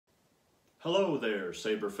Hello there,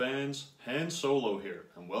 Saber fans. Han Solo here,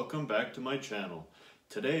 and welcome back to my channel.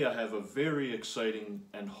 Today I have a very exciting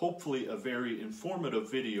and hopefully a very informative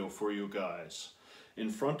video for you guys. In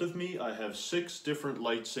front of me I have 6 different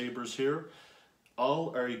lightsabers here. All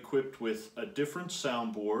are equipped with a different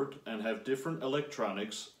soundboard and have different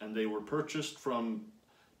electronics, and they were purchased from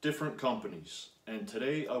different companies. And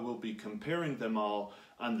today I will be comparing them all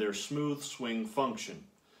on their smooth swing function.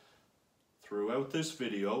 Throughout this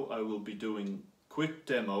video, I will be doing quick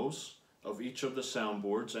demos of each of the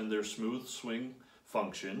soundboards and their smooth swing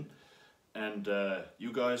function, and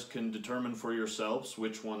you guys can determine for yourselves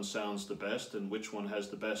which one sounds the best and which one has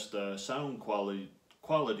the best sound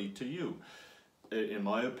quality to you. In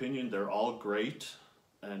my opinion, they're all great,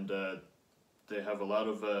 and they have a lot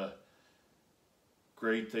of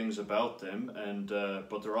great things about them, and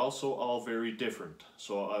but they're also all very different.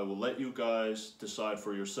 So I will let you guys decide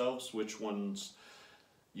for yourselves which ones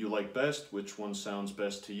you like best, which one sounds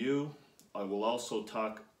best to you. I will also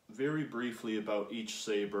talk very briefly about each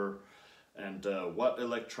saber and what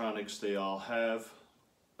electronics they all have,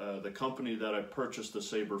 the company that I purchased the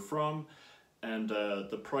saber from, and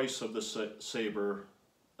the price of the saber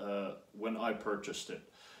when I purchased it.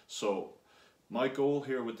 So my goal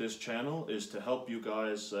here with this channel is to help you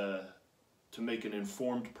guys to make an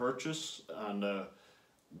informed purchase on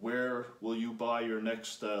where will you buy your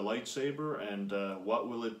next lightsaber and what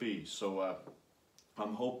will it be. So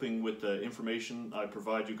I'm hoping with the information I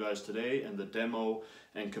provide you guys today and the demo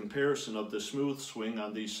and comparison of the smooth swing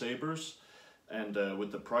on these sabers and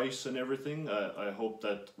with the price and everything, I hope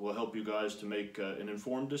that will help you guys to make an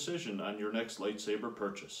informed decision on your next lightsaber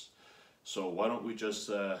purchase. So why don't we just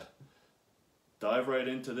dive right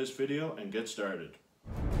into this video and get started.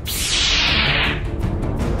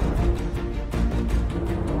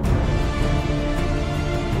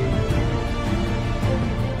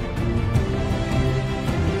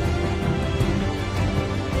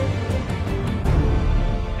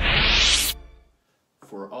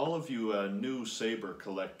 For all of you new saber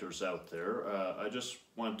collectors out there, I just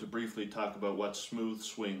want to briefly talk about what smooth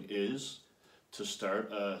swing is. To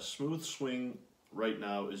start, smooth swing right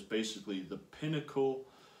now is basically the pinnacle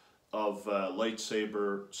of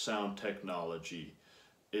lightsaber sound technology.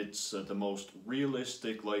 It's the most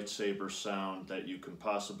realistic lightsaber sound that you can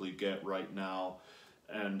possibly get right now.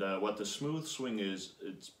 And what the smooth swing is,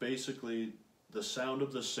 it's basically the sound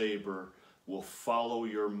of the saber will follow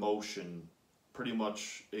your motion pretty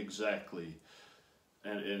much exactly.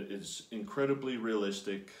 And it is incredibly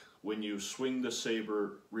realistic. When you swing the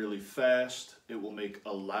saber really fast, it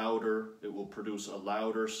will produce a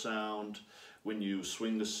louder sound. When you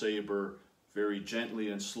swing the saber very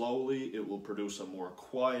gently and slowly, it will produce a more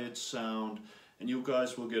quiet sound. And you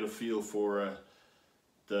guys will get a feel for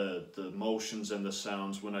the motions and the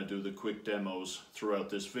sounds when I do the quick demos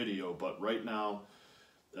throughout this video. But right now,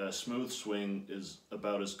 smooth swing is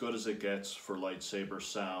about as good as it gets for lightsaber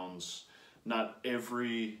sounds. Not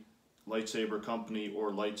every lightsaber company or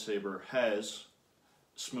lightsaber has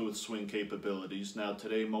smooth swing capabilities. Now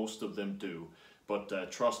today most of them do, but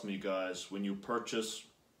trust me guys, when you purchase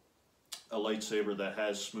a lightsaber that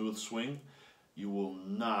has smooth swing, you will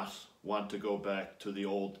not want to go back to the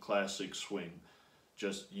old classic swing.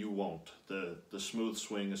 You won't. The smooth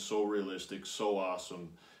swing is so realistic, so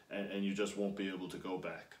awesome, and you just won't be able to go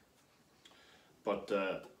back. But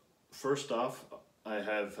first off, I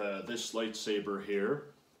have this lightsaber here.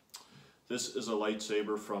 This is a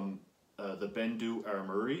lightsaber from the Bendu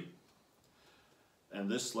Armory, and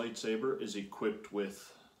this lightsaber is equipped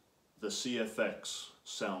with the CFX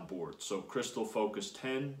soundboard, so Crystal Focus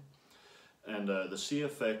 10, and the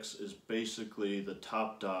CFX is basically the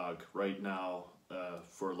top dog right now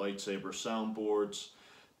for lightsaber soundboards.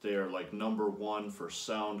 They are like #1 for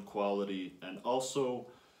sound quality and also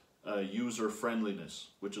user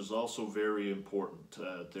friendliness, which is also very important.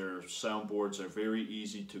 Their soundboards are very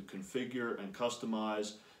easy to configure and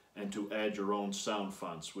customize and to add your own sound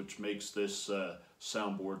fonts, which makes this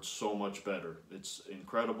soundboard so much better. It's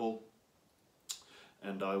incredible,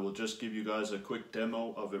 and I will just give you guys a quick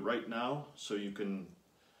demo of it right now so you can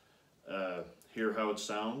hear how it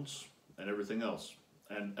sounds and everything else.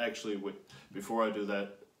 And actually, before I do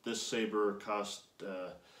that, this saber cost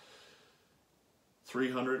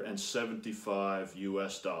 $375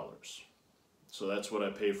 US. So that's what I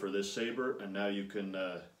pay for this saber, and now you can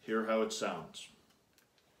hear how it sounds.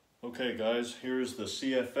 Okay guys, here's the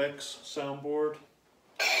CFX soundboard.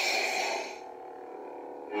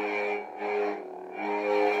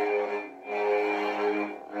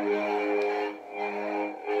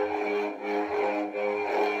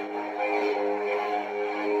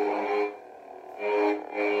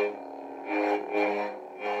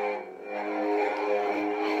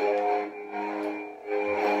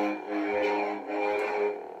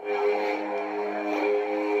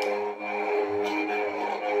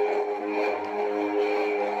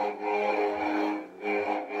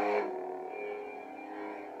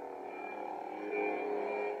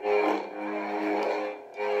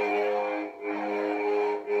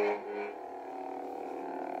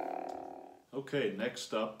 Okay,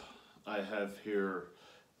 next up I have here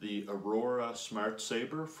the Aurora Smart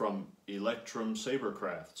Saber from Electrum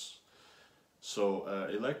Sabercrafts. So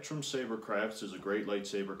Electrum Sabercrafts is a great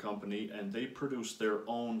lightsaber company, and they produce their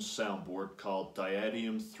own soundboard called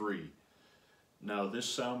Diatium 3. Now this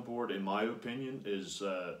soundboard, in my opinion, is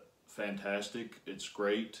fantastic. It's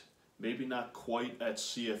great. Maybe not quite at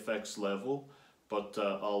CFX level, but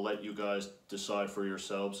I'll let you guys decide for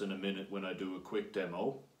yourselves in a minute when I do a quick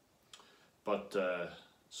demo. But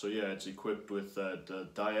so yeah, it's equipped with the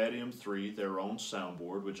Diatium 3, their own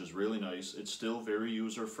soundboard, which is really nice. It's still very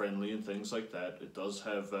user-friendly and things like that. It does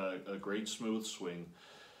have a great smooth swing.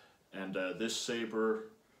 And this saber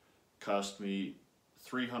cost me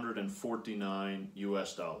 $349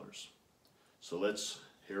 US. So let's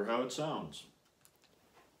hear how it sounds.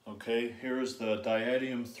 Okay, here is the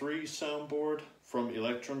Diatium 3 soundboard from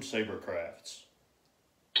Electrum Sabercrafts.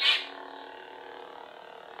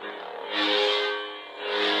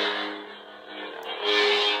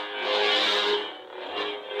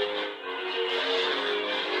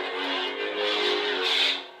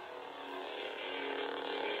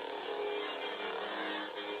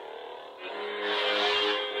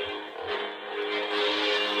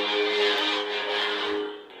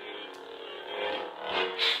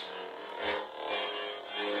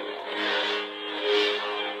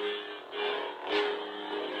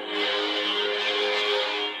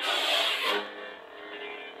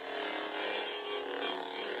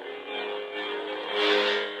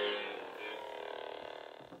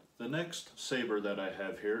 The next saber that I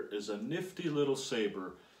have here is a nifty little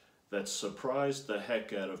saber that surprised the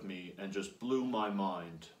heck out of me and just blew my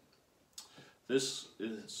mind. This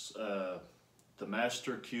is the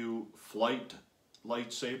Master Q Flyte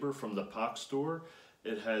lightsaber from the POC store.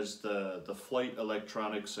 It has the Flyte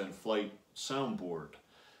electronics and Flyte Soundboard.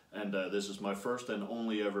 And this is my first and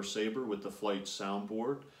only ever saber with the Flyte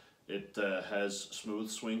Soundboard. It has smooth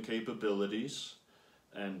swing capabilities,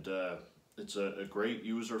 and it's a great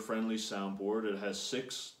user-friendly soundboard. It has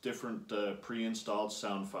 6 different pre-installed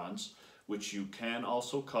sound fonts, which you can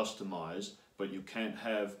also customize, but you can't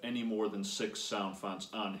have any more than 6 sound fonts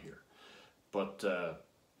on here. But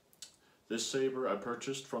this saber I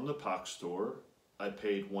purchased from the POC store. I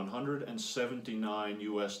paid $179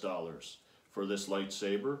 US for this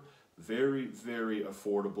lightsaber. Very, very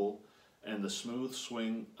affordable. And the smooth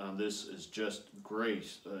swing on this is just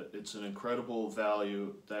great. It's an incredible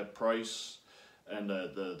value. That price and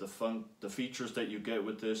the features that you get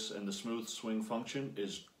with this and the smooth swing function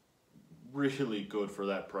is really good for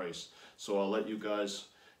that price. So I'll let you guys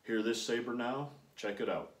hear this saber now. Check it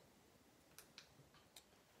out.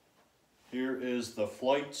 Here is the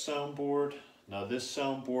Flyte Soundboard. Now this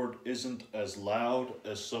soundboard isn't as loud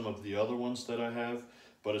as some of the other ones that I have,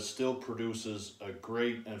 but it still produces a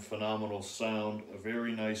great and phenomenal sound, a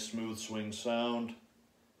very nice smooth swing sound.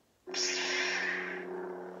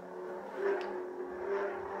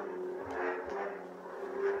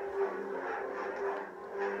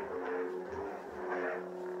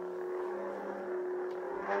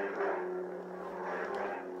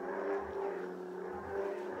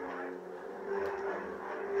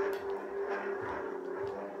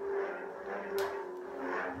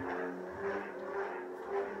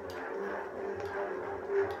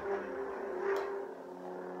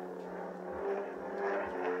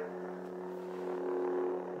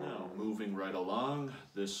 Moving right along,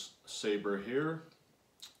 this saber here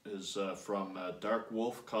is from Dark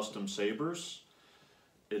Wolf Custom Sabers.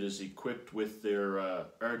 It is equipped with their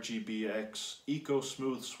RGBX Eco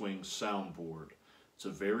Smooth Swing soundboard. It's a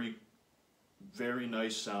very, very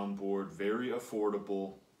nice soundboard, very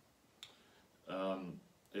affordable.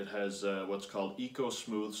 It has what's called Eco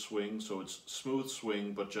Smooth Swing, so it's smooth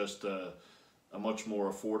swing, but just a much more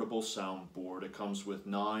affordable soundboard. It comes with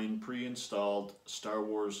 9 pre-installed Star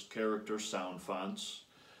Wars character sound fonts,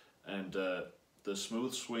 and the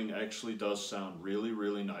smooth swing actually does sound really,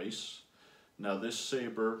 really nice. Now this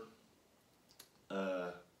saber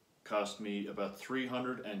cost me about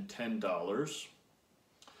 $310,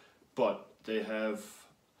 but they have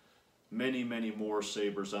many, many more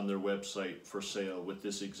sabers on their website for sale with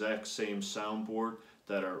this exact same soundboard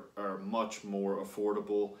that are much more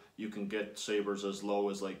affordable. You can get sabers as low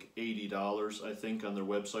as like $80, I think, on their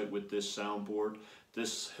website with this soundboard.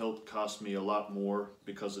 This hilt cost me a lot more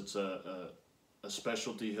because it's a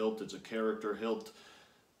specialty hilt. It's a character hilt.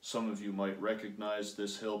 Some of you might recognize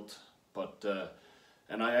this hilt, but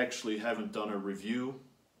and I actually haven't done a review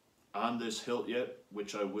on this hilt yet,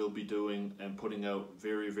 which I will be doing and putting out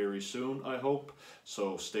very, very soon, I hope.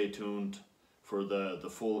 So stay tuned for the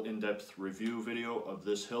full in-depth review video of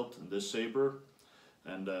this hilt and this saber.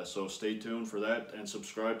 And so stay tuned for that, and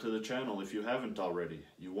subscribe to the channel if you haven't already.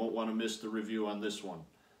 You won't want to miss the review on this one.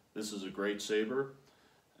 This is a great saber,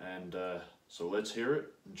 and so let's hear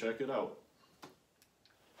it and check it out.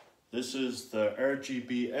 This is the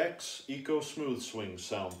RGBX Eco Smooth Swing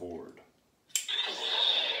Soundboard.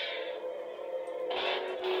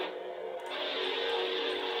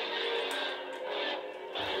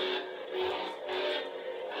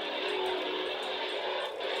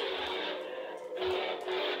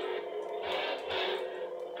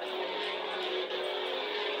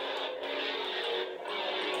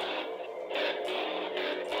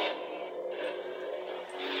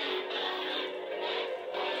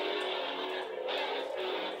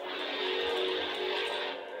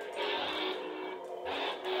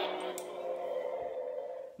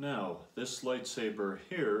 Now, this lightsaber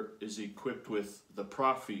here is equipped with the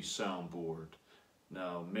Proffie Soundboard.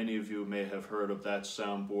 Now, many of you may have heard of that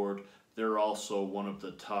soundboard. They're also one of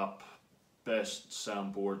the top best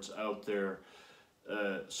soundboards out there,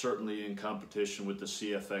 certainly in competition with the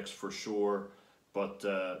CFX for sure, but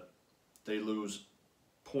they lose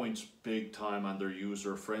points big time on their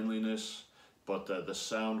user friendliness, but the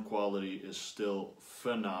sound quality is still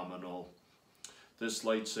phenomenal. This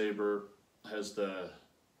lightsaber has the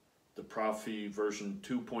Proffie version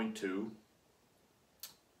 2.2,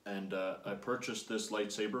 and I purchased this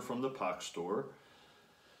lightsaber from the POC store,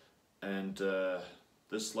 and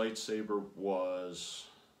this lightsaber was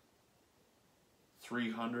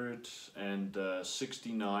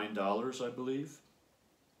 $369, I believe.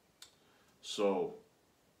 So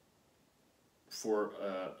for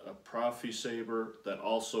a Proffie saber that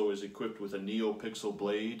also is equipped with a NeoPixel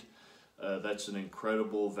blade, that's an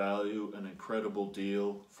incredible value, an incredible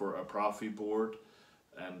deal for a Proffie board,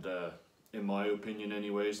 and in my opinion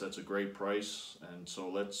anyways, that's a great price. And so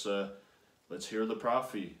let's hear the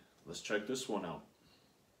Proffie. Let's check this one out.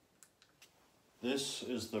 This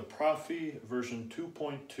is the Proffie version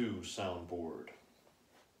 2.2 soundboard.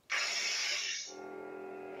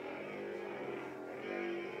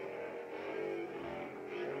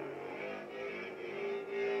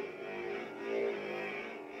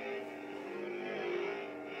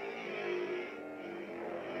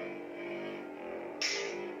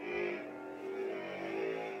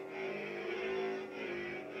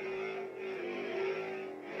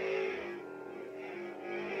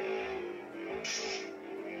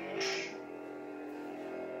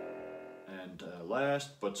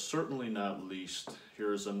 Last but certainly not least,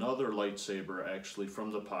 here's another lightsaber actually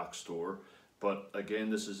from the POC store, but again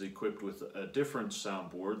this is equipped with a different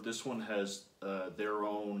soundboard. This one has their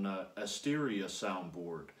own Asteria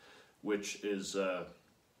soundboard, which is a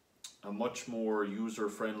much more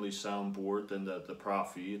user-friendly soundboard than the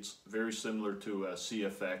Proffie. It's very similar to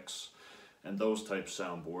CFX and those type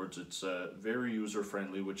soundboards. It's very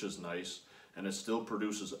user-friendly, which is nice, and it still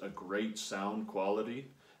produces a great sound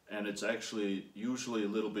quality. And it's actually usually a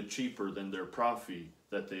little bit cheaper than their Proffie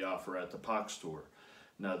that they offer at the POC store.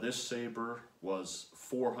 Now this saber was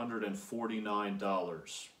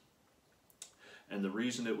 $449. And the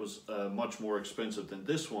reason it was much more expensive than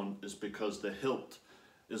this one is because the hilt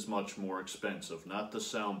is much more expensive, not the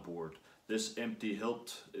soundboard. This empty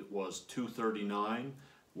hilt, it was $239,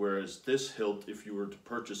 whereas this hilt, if you were to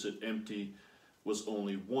purchase it empty, was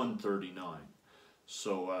only $139.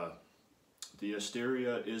 So the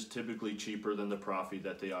Asteria is typically cheaper than the Proffie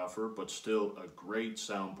that they offer, but still a great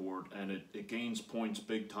soundboard, and it gains points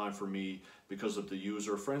big time for me because of the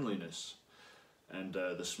user friendliness. And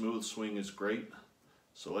the smooth swing is great,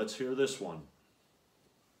 so let's hear this one.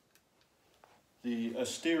 The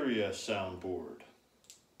Asteria Soundboard.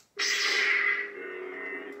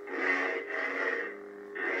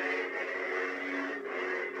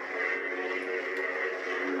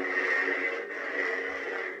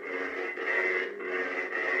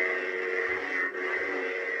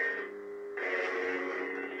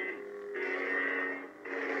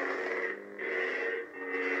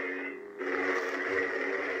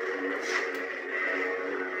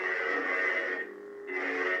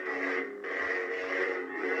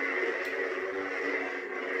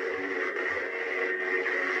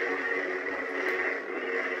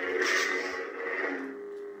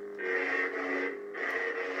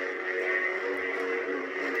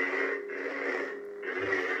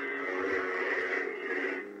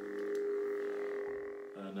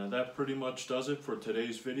 That pretty much does it for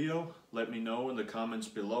today's video. Let me know in the comments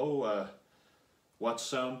below what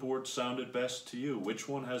soundboard sounded best to you. Which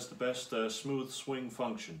one has the best smooth swing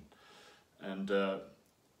function? And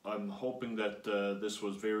I'm hoping that this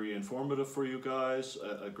was very informative for you guys,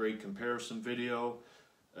 a great comparison video,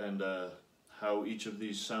 and how each of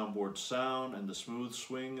these soundboards sound and the smooth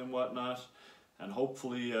swing and whatnot, and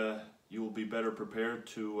hopefully you will be better prepared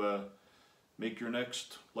to make your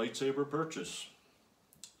next lightsaber purchase.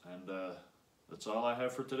 And that's all I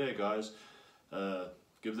have for today, guys.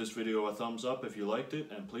 Give this video a thumbs up if you liked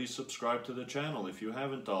it, and please subscribe to the channel if you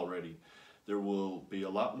haven't already. There will be a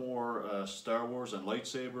lot more Star Wars and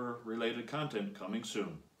lightsaber related content coming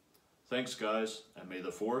soon. Thanks, guys, and may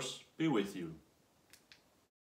the Force be with you.